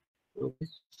 1. Okay,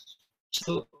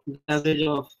 so the average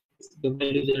of the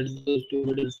values at those two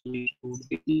middle positions would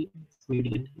be the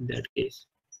median in that case.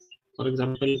 For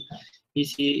example,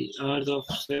 PCRs of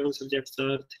 7 subjects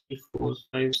are 3, 4,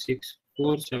 5, 6,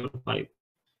 4, 7, 5.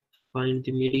 Find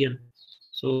the median.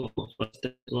 So first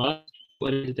step was to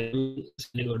arrange them in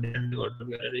ascending or descending order.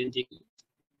 We are arranging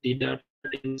the data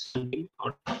in ascending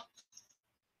order.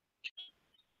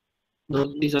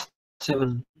 Now these are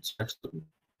 7 stacks,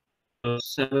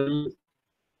 7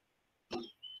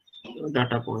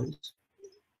 data points.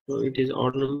 So it is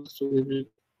odd number. So we will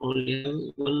only have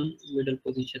one middle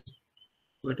position.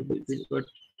 But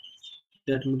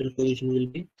that middle position will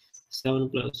be 7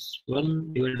 plus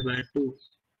 1 divided by 2.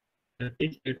 That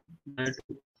is 8 by 2.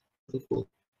 So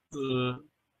 4.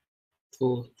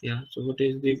 4. Yeah. So what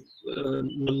is the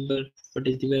number? What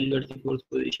is the value at the fourth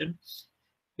position?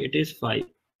 It is 5.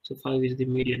 So 5 is the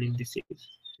median in this series.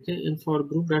 Okay. And for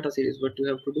group data series, what you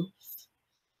have to do?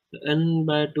 N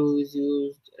by 2 is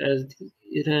used as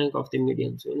the rank of the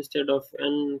median. So instead of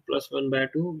n plus 1 by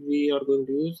 2, we are going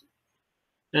to use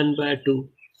n by 2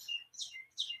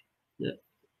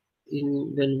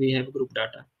 in when we have group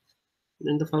data.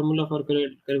 Then the formula for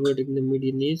calculating the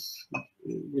median is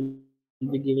will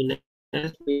be given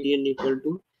as median equal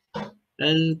to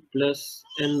L plus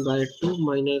n by 2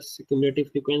 minus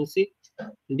cumulative frequency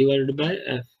divided by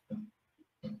f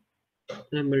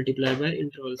and multiply by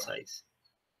interval size,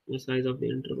 the size of the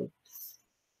interval.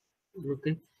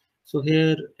 Okay, so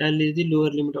here L is the lower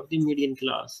limit of the median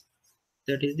class.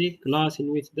 That is the class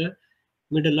in which the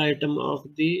middle item of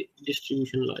the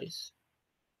distribution lies.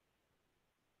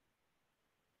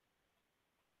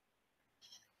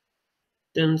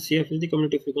 Then CF is the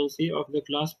cumulative frequency of the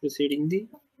class preceding the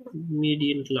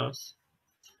median class.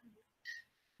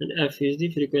 And F is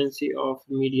the frequency of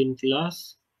median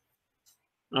class.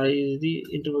 I is the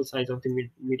interval size of the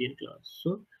median class.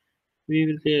 So we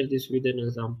will clear this with an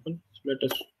example. So let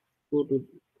us go to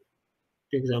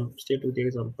the example, straight to the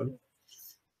example.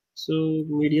 So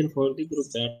median for the group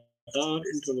data or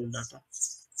interval data.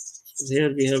 So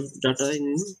here we have data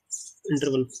in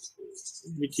interval,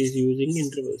 which is using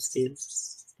interval scale,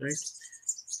 right?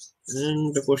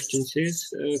 And the question says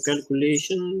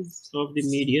calculation of the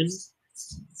median.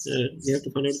 We have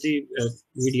to find out the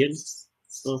median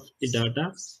of the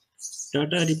data.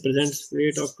 Data represents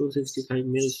weight of 265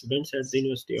 male students at the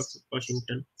University of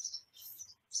Washington.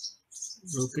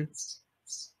 Okay,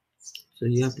 so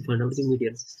you have to find out the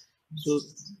median. So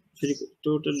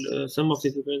total sum of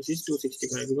the frequency is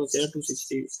 265 because there are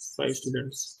 265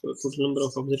 students. So total number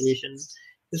of observation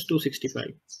is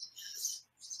 265.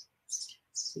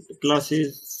 The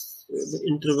classes, the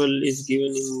interval is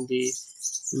given in the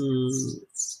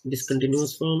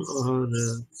discontinuous form or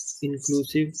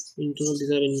inclusive interval.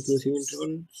 These are inclusive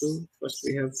interval. So first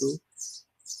we have to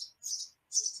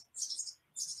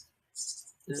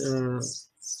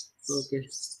okay,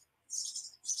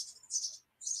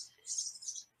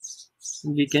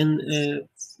 we can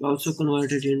also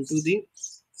convert it into the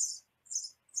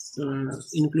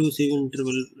inclusive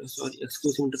interval, sorry,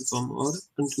 exclusive interval form or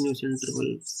continuous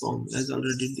interval form, as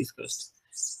already discussed.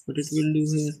 What it will do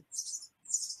here?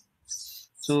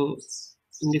 So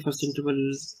in the first interval,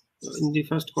 in the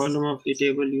first column of the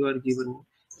table, you are given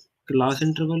class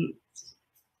interval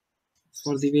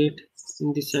for the weight.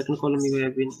 In the second column, you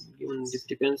have been given the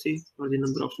frequency or the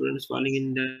number of students falling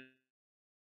in that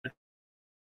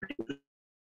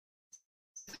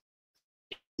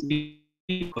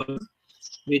column,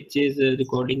 which is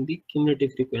recording the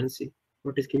cumulative frequency.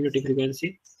 What is cumulative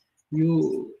frequency?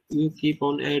 You keep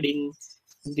on adding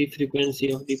the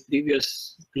frequency of the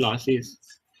previous classes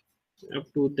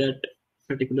up to that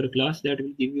particular class. That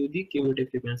will give you the cumulative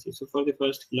frequency. So for the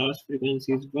first class,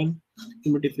 frequency is 1,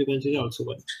 cumulative frequency is also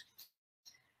 1.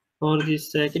 For the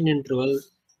second interval,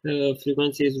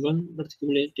 frequency is 1, but the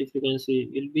cumulative frequency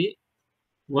will be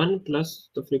 1 plus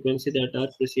the frequency that are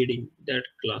preceding that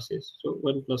classes. So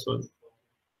 1 plus 1.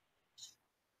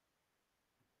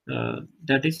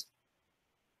 That is,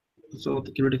 so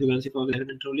the cumulative frequency for the second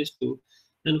interval is 2.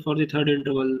 And for the third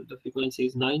interval, the frequency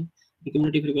is 9. The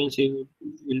cumulative frequency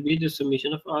will be the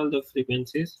summation of all the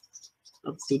frequencies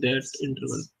up to that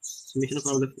interval. Summation of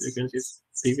all the frequencies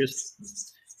previous,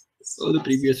 all the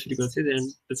previous frequencies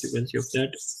and the frequency of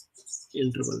that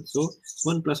interval. So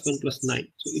 1 plus 1 plus 9,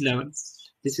 so 11.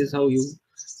 This is how you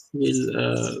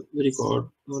will record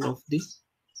one of the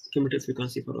cumulative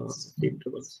frequency for all the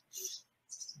intervals.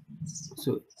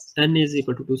 So n is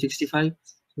equal to 265.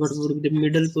 What would be the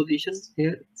middle position?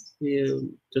 Here we have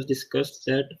just discussed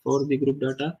that for the group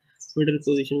data, middle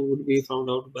position would be found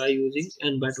out by using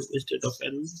n by 2 instead of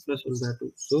n plus 1 by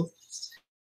 2. So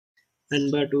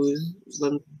n by 2 is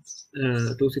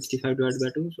 265 divided by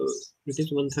 2, so it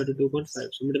is 132.5.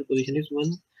 So middle position is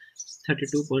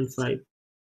 132.5.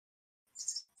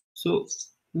 So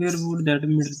where would that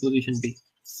middle position be?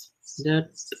 That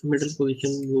middle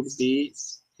position would be,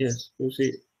 yes, you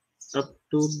see, up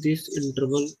to this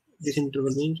interval. This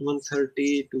interval means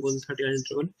 130 to 139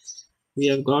 interval. We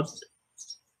have got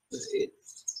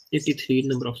 83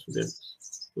 number of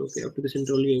students. Okay, up to this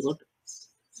interval we have got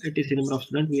 83 number of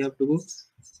students. We have to go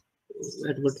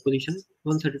at what position?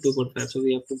 132.5. So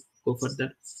we have to go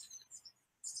further.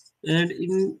 and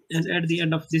at the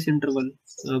end of this interval,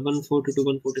 140 to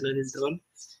 149 interval,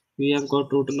 we have got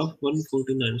total of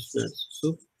 149 students.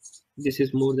 So this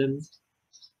is more than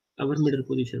our middle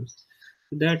position.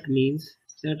 That means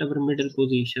that our middle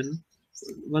position,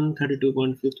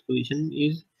 132.5th position,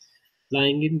 is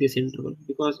lying in this interval,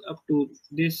 because up to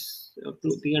the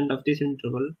end of this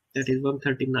interval, that is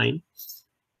 139,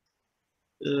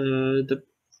 the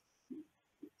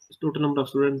total number of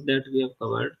students that we have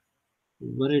covered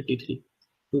 183.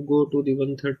 To go to the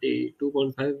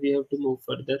 132.5, we have to move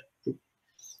further to,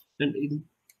 and in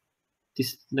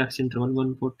this next interval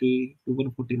 140 to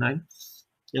 149,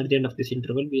 at the end of this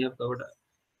interval we have covered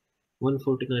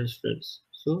 149 students.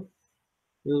 So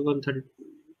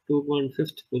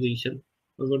 132.5th position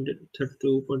or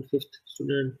 132.5th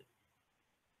student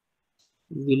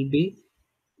will be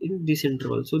in this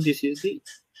interval. So this is the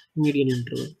median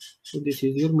interval. So this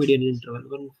is your median interval.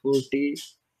 140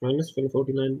 minus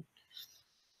 149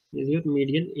 is your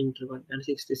median interval, and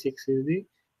 66 is the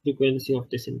frequency of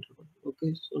this interval.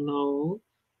 Okay, so now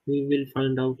we will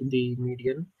find out the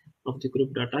median of the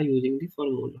group data using the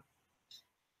formula.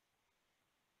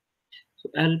 So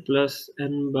L plus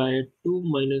N by 2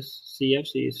 minus CF.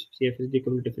 CF is the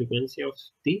cumulative frequency of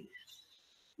the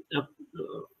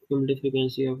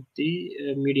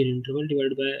median interval,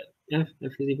 divided by F.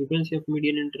 F is the frequency of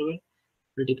median interval,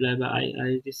 multiplied by I. I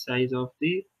is the size of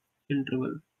the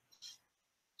interval.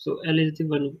 So L is the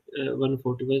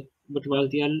 140. What was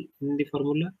the L in the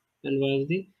formula? L was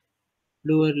the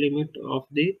lower limit of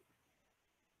the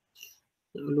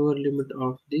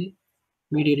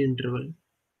median interval.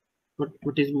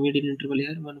 What is median interval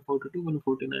here? 140 to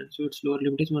 149. So its lower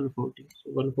limit is 140.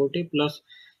 So 140 plus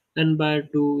n by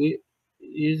 2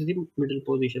 is the middle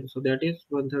position. So that is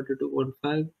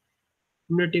 132.5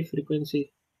 cumulative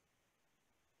frequency.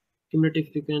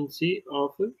 Cumulative frequency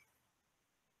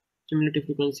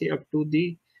up to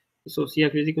the, so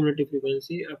CF is the cumulative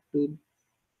frequency up to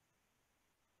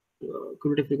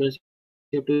the previous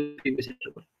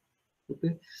interval.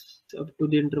 Okay, so up to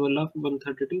the interval of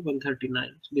 130 to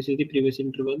 139. So this is the previous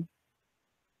interval.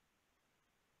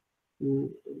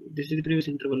 This is the previous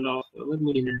interval of our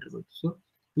median interval. So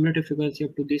cumulative frequency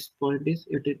up to this point is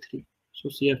 83. So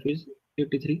CF is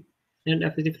 83, and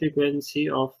F is the frequency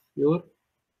of your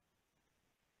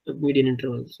median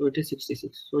interval. So it is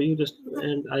 66. So you just,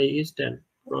 and I is 10,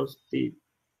 because the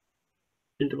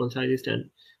interval size is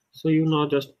 10. So you now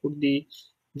just put these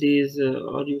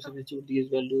or you substitute these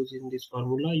values in this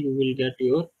formula, you will get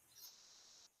your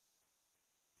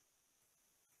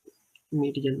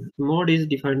median. Mode is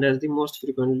defined as the most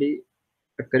frequently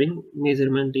occurring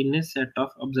measurement in a set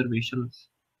of observations.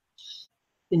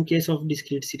 In case of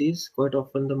discrete series, quite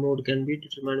often the mode can be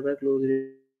determined by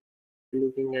closely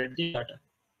looking at the data.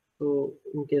 So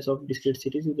in case of discrete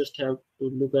series, you just have to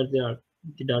look at the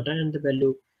data, and the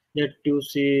value that you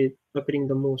see occurring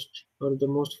the most, or the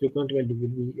most frequent value, will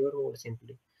be your mode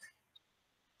simply.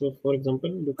 So for example,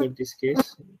 look at this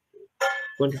case.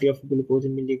 Quantity of glucose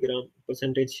in milligram,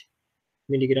 percentage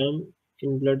milligram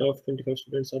in blood of 25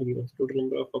 students are given. So total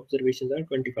number of observations are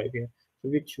 25 here. So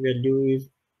which value is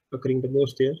occurring the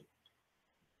most here?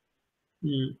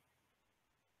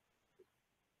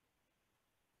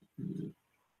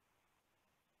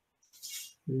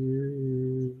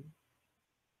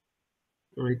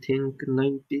 I think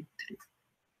 93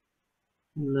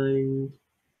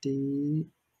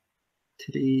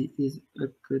 is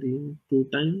occurring 2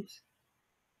 times.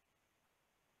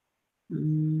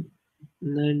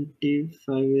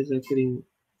 95 is occurring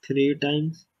 3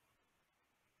 times.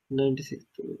 96,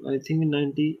 I think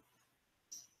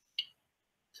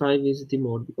 95 is the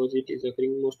mode, because it is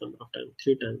occurring most number of times,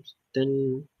 3 times.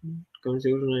 Then comes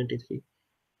equal to 93,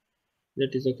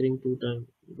 that is occurring 2 times.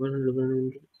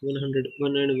 100 and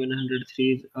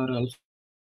 103 are also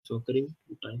occurring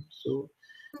 2 times. So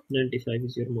 95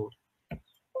 is your mode.